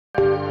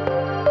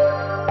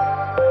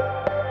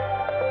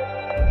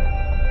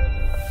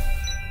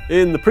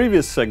In the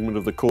previous segment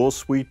of the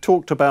course, we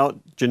talked about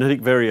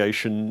genetic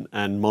variation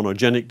and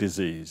monogenic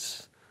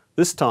disease.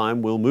 This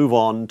time we'll move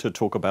on to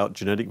talk about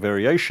genetic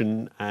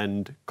variation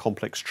and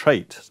complex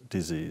trait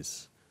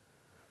disease.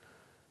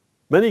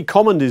 Many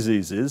common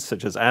diseases,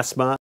 such as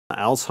asthma,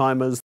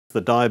 Alzheimer's,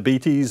 the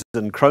diabetes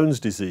and Crohn's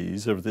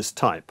disease, are of this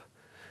type.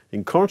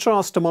 In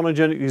contrast to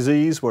monogenic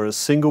disease, where a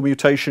single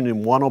mutation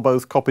in one or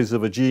both copies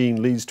of a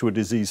gene leads to a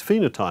disease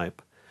phenotype,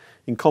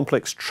 in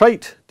complex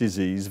trait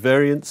disease,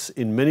 variants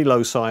in many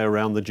loci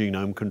around the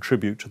genome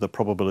contribute to the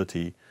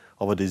probability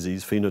of a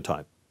disease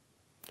phenotype.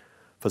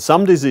 For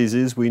some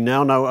diseases, we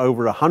now know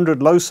over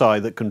 100 loci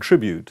that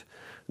contribute,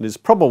 and it's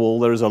probable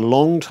there is a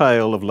long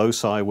tail of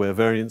loci where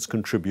variants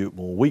contribute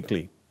more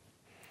weakly.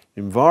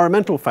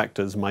 Environmental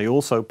factors may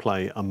also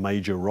play a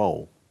major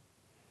role.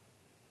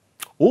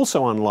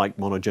 Also, unlike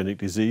monogenic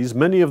disease,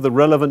 many of the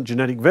relevant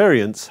genetic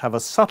variants have a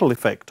subtle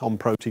effect on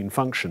protein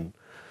function,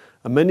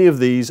 and many of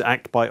these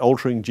act by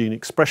altering gene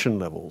expression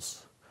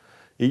levels.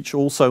 Each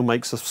also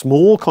makes a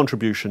small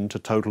contribution to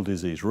total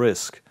disease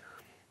risk.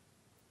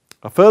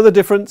 A further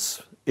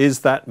difference is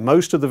that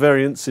most of the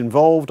variants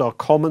involved are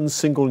common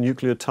single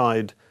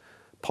nucleotide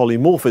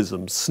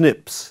polymorphisms,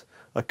 SNPs,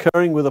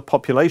 occurring with a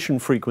population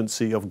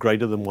frequency of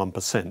greater than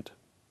 1%.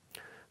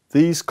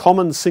 These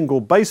common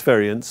single base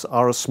variants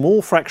are a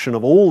small fraction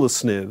of all the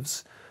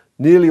SNVs,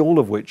 nearly all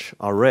of which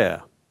are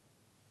rare.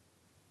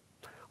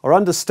 Our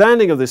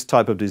understanding of this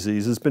type of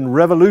disease has been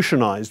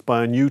revolutionized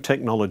by a new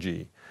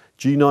technology,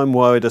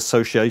 genome-wide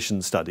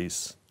association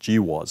studies,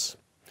 GWAS.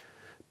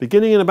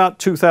 Beginning in about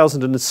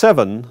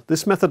 2007,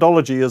 this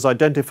methodology has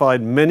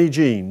identified many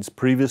genes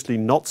previously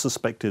not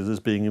suspected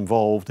as being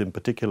involved in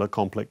particular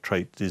complex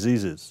trait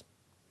diseases.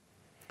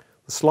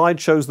 The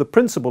slide shows the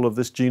principle of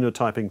this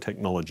genotyping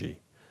technology.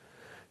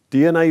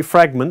 DNA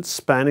fragments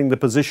spanning the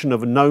position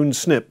of known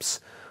SNPs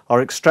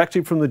are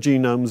extracted from the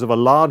genomes of a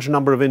large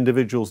number of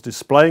individuals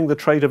displaying the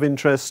trait of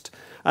interest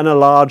and a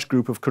large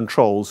group of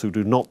controls who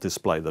do not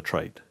display the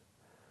trait.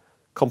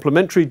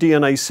 Complementary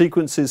DNA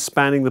sequences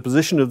spanning the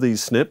position of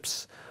these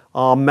SNPs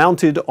are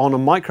mounted on a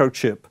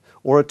microchip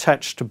or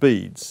attached to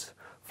beads.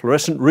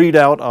 Fluorescent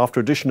readout after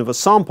addition of a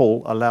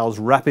sample allows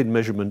rapid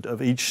measurement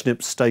of each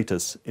SNP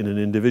status in an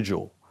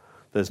individual.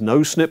 There's no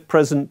SNP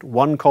present,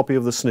 one copy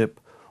of the SNP,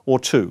 or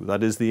two,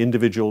 that is, the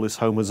individual is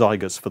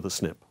homozygous for the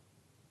SNP.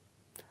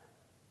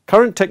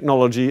 Current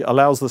technology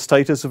allows the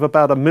status of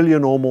about 1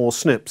 million or more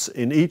SNPs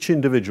in each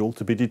individual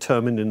to be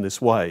determined in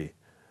this way.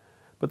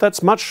 But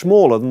that's much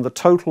smaller than the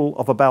total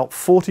of about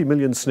 40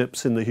 million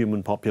SNPs in the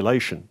human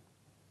population.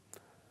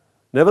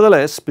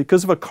 Nevertheless,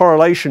 because of a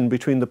correlation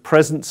between the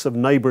presence of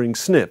neighbouring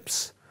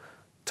SNPs,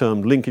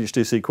 termed linkage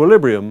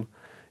disequilibrium,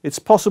 it's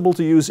possible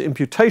to use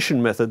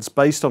imputation methods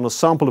based on a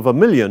sample of 1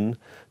 million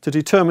to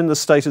determine the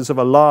status of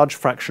a large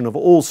fraction of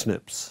all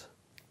SNPs.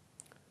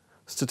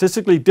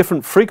 Statistically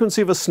different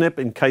frequency of a SNP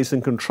in case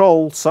and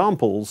control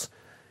samples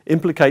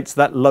implicates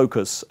that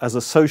locus as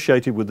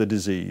associated with the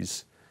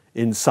disease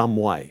in some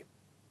way.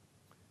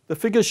 The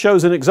figure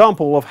shows an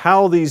example of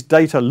how these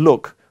data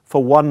look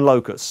for one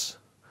locus.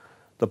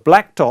 The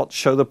black dots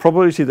show the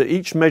probability that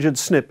each measured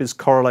SNP is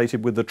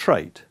correlated with the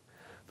trait.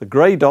 The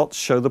grey dots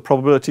show the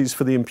probabilities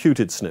for the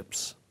imputed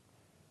SNPs.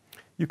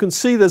 You can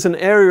see there's an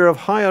area of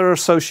higher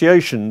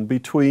association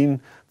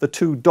between the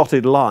two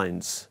dotted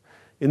lines.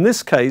 In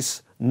this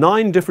case,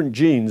 9 different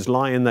genes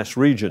lie in this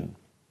region.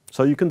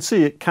 So you can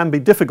see it can be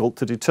difficult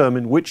to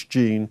determine which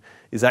gene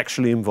is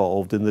actually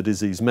involved in the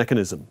disease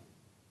mechanism.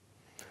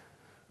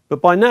 But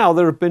by now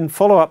there have been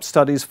follow-up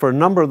studies for a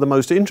number of the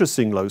most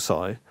interesting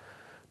loci,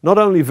 not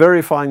only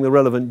verifying the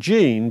relevant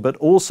gene, but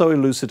also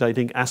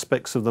elucidating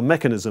aspects of the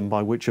mechanism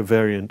by which a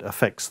variant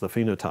affects the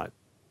phenotype.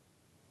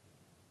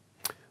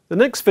 The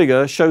next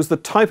figure shows the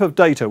type of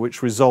data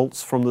which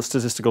results from the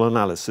statistical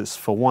analysis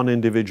for one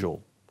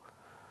individual.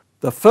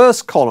 The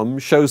first column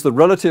shows the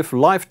relative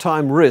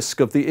lifetime risk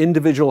of the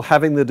individual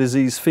having the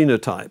disease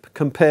phenotype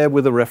compared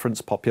with the reference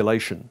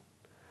population.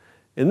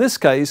 In this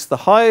case,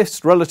 the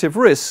highest relative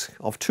risk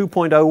of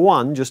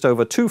 2.01, just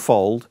over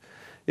twofold,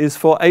 is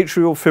for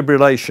atrial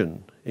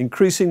fibrillation,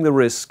 increasing the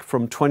risk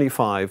from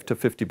 25 to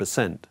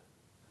 50%.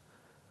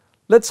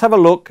 Let's have a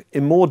look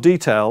in more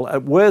detail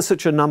at where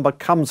such a number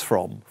comes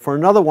from for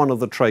another one of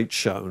the traits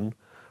shown,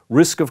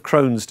 risk of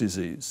Crohn's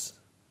disease.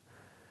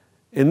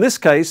 In this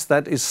case,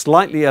 that is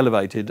slightly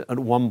elevated at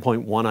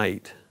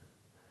 1.18.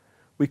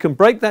 We can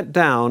break that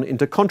down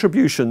into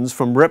contributions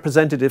from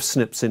representative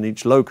SNPs in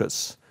each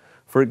locus.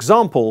 For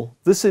example,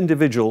 this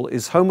individual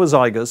is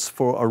homozygous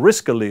for a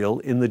risk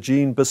allele in the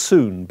gene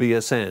bassoon,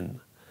 BSN,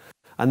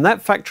 and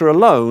that factor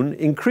alone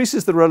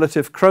increases the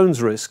relative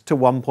Crohn's risk to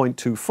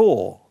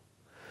 1.24.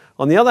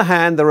 On the other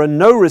hand, there are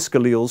no risk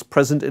alleles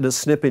present in a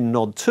SNP in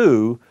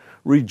NOD2,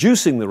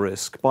 reducing the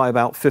risk by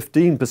about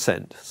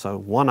 15%, so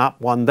one up,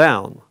 one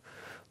down.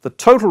 The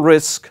total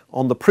risk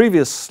on the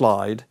previous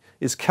slide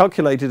is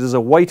calculated as a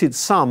weighted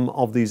sum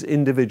of these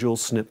individual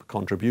SNP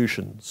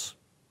contributions.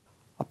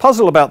 A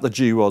puzzle about the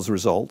GWAS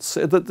results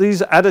is that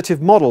these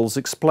additive models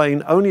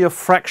explain only a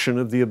fraction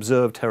of the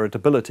observed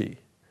heritability.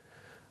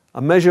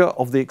 A measure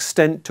of the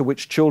extent to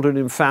which children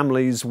in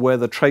families where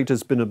the trait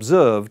has been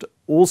observed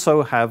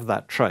also have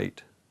that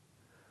trait.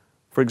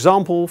 For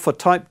example, for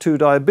type 2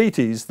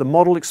 diabetes, the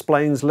model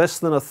explains less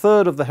than a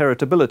third of the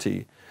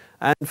heritability,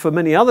 and for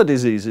many other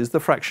diseases, the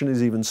fraction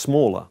is even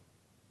smaller.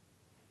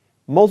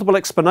 Multiple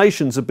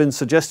explanations have been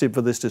suggested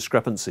for this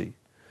discrepancy.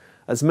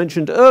 As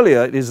mentioned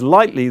earlier, it is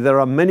likely there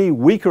are many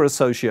weaker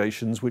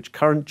associations which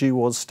current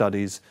GWAS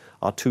studies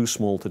are too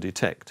small to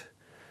detect.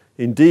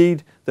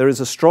 Indeed, there is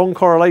a strong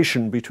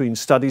correlation between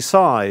study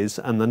size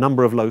and the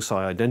number of loci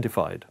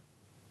identified.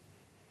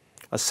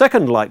 A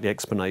second likely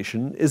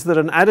explanation is that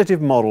an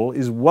additive model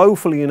is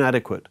woefully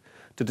inadequate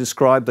to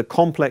describe the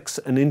complex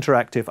and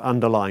interactive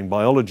underlying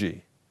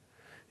biology.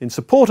 In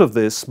support of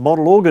this,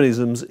 model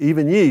organisms,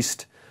 even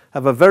yeast,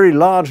 have a very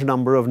large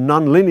number of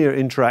nonlinear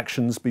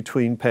interactions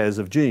between pairs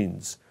of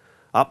genes,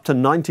 up to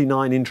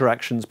 99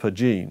 interactions per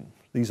gene.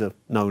 These are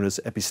known as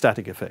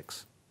epistatic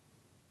effects.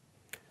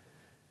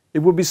 It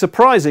would be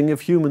surprising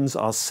if humans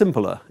are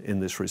simpler in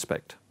this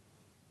respect.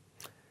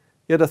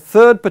 Yet a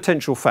third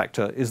potential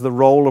factor is the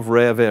role of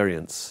rare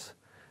variants.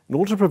 In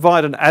order to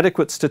provide an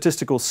adequate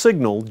statistical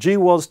signal,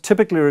 GWAS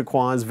typically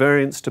requires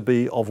variants to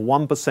be of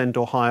 1%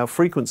 or higher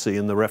frequency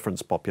in the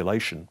reference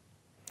population.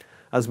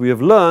 As we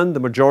have learned, the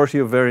majority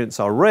of variants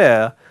are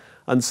rare,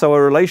 and so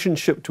a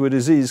relationship to a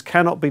disease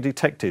cannot be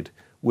detected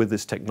with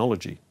this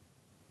technology.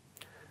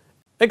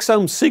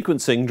 Exome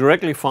sequencing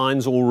directly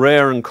finds all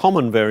rare and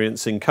common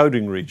variants in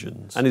coding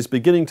regions and is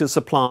beginning to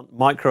supplant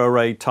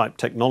microarray type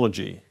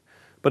technology,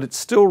 but it's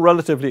still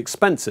relatively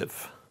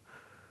expensive.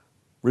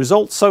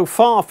 Results so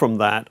far from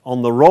that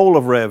on the role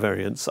of rare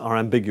variants are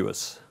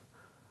ambiguous.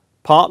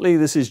 Partly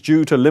this is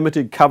due to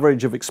limited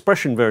coverage of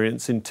expression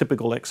variants in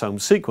typical exome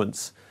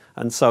sequence,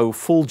 and so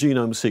full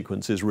genome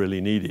sequence is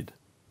really needed.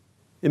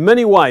 In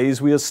many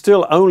ways, we are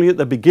still only at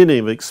the beginning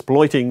of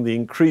exploiting the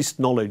increased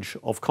knowledge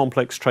of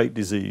complex trait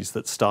disease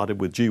that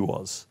started with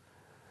GWAS.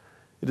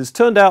 It has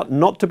turned out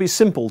not to be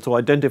simple to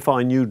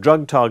identify new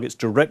drug targets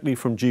directly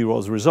from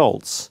GWAS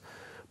results,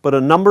 but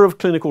a number of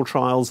clinical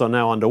trials are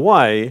now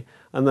underway,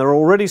 and there are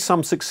already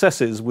some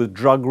successes with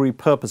drug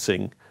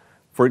repurposing.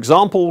 For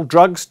example,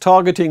 drugs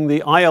targeting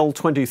the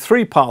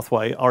IL-23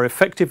 pathway are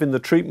effective in the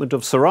treatment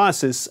of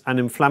psoriasis and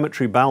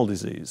inflammatory bowel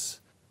disease.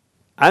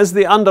 As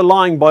the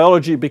underlying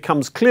biology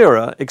becomes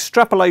clearer,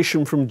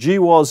 extrapolation from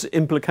GWAS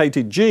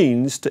implicated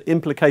genes to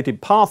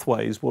implicated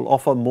pathways will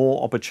offer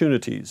more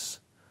opportunities.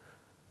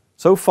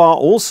 So far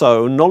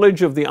also,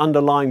 knowledge of the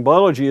underlying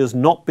biology has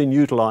not been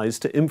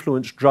utilized to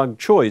influence drug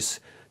choice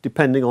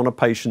depending on a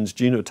patient's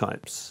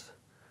genotypes.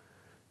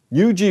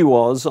 New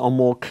GWAS on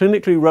more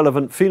clinically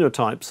relevant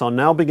phenotypes are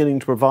now beginning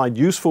to provide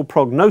useful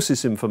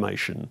prognosis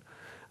information.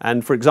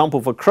 And for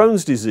example, for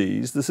Crohn's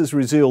disease, this has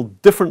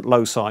revealed different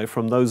loci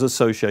from those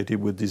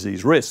associated with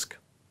disease risk.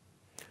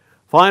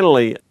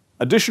 Finally,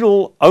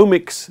 additional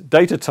omics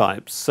data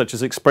types such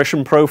as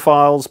expression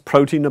profiles,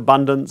 protein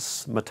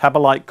abundance,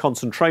 metabolite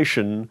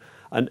concentration,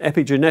 and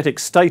epigenetic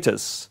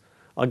status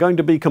are going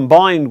to be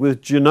combined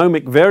with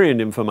genomic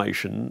variant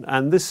information,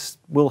 and this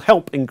will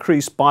help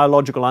increase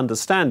biological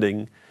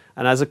understanding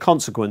and, as a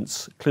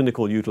consequence,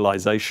 clinical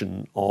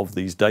utilization of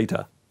these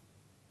data.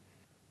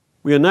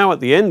 We are now at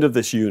the end of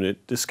this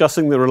unit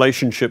discussing the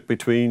relationship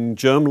between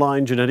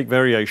germline genetic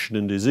variation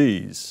and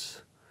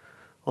disease.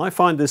 I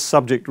find this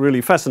subject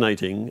really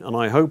fascinating, and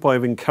I hope I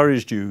have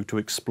encouraged you to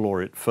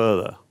explore it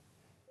further.